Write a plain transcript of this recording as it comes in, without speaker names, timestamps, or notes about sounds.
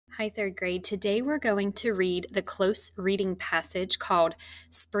Hi, third grade. Today we're going to read the close reading passage called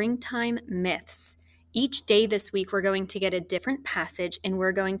Springtime Myths. Each day this week we're going to get a different passage and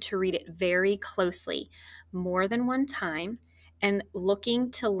we're going to read it very closely, more than one time, and looking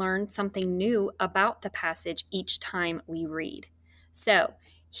to learn something new about the passage each time we read. So,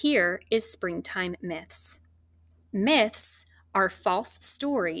 here is Springtime Myths. Myths are false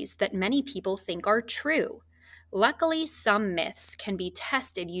stories that many people think are true. Luckily, some myths can be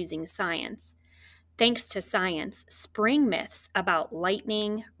tested using science. Thanks to science, spring myths about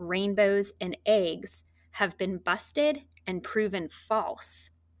lightning, rainbows, and eggs have been busted and proven false.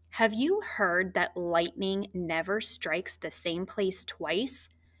 Have you heard that lightning never strikes the same place twice?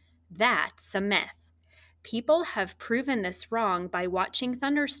 That's a myth. People have proven this wrong by watching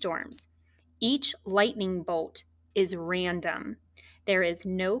thunderstorms. Each lightning bolt is random. There is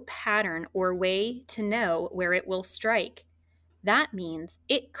no pattern or way to know where it will strike. That means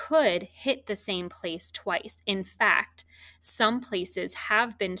it could hit the same place twice. In fact, some places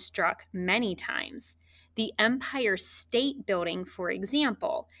have been struck many times. The Empire State Building, for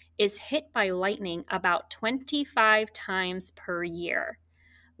example, is hit by lightning about 25 times per year.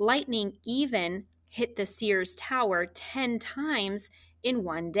 Lightning even hit the Sears Tower 10 times in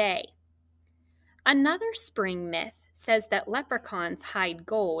one day. Another spring myth says that leprechauns hide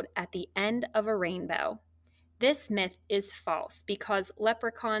gold at the end of a rainbow. This myth is false because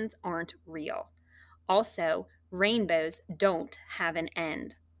leprechauns aren't real. Also, rainbows don't have an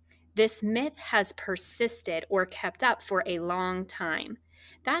end. This myth has persisted or kept up for a long time.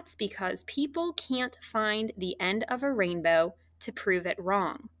 That's because people can't find the end of a rainbow to prove it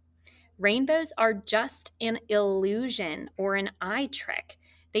wrong. Rainbows are just an illusion or an eye trick.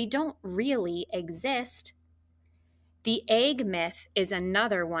 They don't really exist. The egg myth is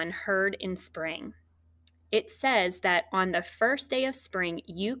another one heard in spring. It says that on the first day of spring,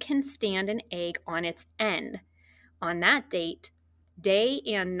 you can stand an egg on its end. On that date, day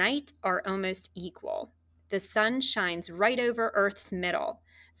and night are almost equal. The sun shines right over Earth's middle.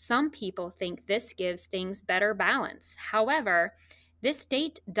 Some people think this gives things better balance. However, this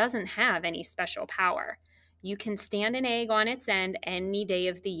date doesn't have any special power. You can stand an egg on its end any day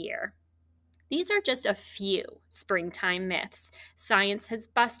of the year. These are just a few springtime myths. Science has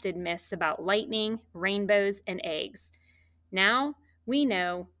busted myths about lightning, rainbows, and eggs. Now we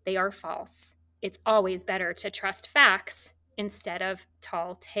know they are false. It's always better to trust facts instead of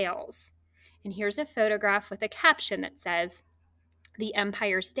tall tales. And here's a photograph with a caption that says, "The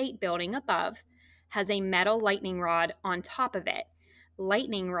Empire State Building above has a metal lightning rod on top of it.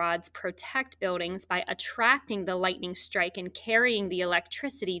 Lightning rods protect buildings by attracting the lightning strike and carrying the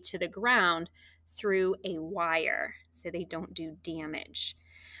electricity to the ground through a wire so they don't do damage."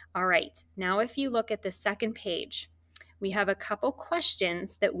 All right, now if you look at the second page, we have a couple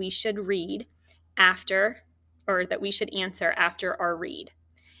questions that we should read after, or that we should answer after our read.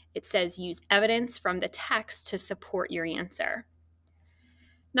 It says use evidence from the text to support your answer.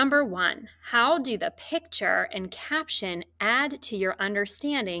 Number 1, how do the picture and caption add to your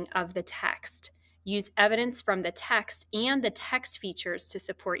understanding of the text? Use evidence from the text and the text features to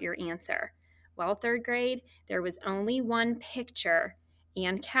support your answer. Well, third grade, there was only one picture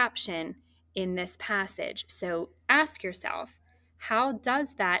and caption in this passage. So ask yourself, how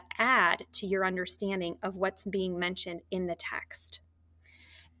does that add to your understanding of what's being mentioned in the text?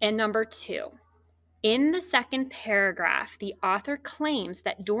 And number 2, in the second paragraph, the author claims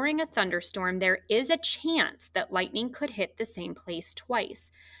that during a thunderstorm, there is a chance that lightning could hit the same place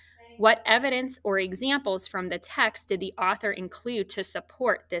twice. What evidence or examples from the text did the author include to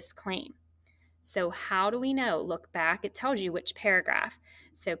support this claim? So how do we know? Look back, it tells you which paragraph.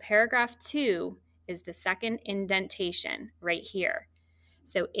 So paragraph 2 is the second indentation right here.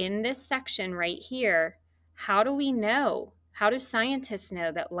 So in this section right here, how do we know? How do scientists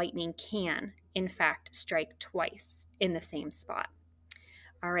know that lightning can, in fact, strike twice in the same spot?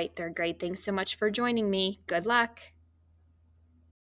 All right, third grade, thanks so much for joining me. Good luck.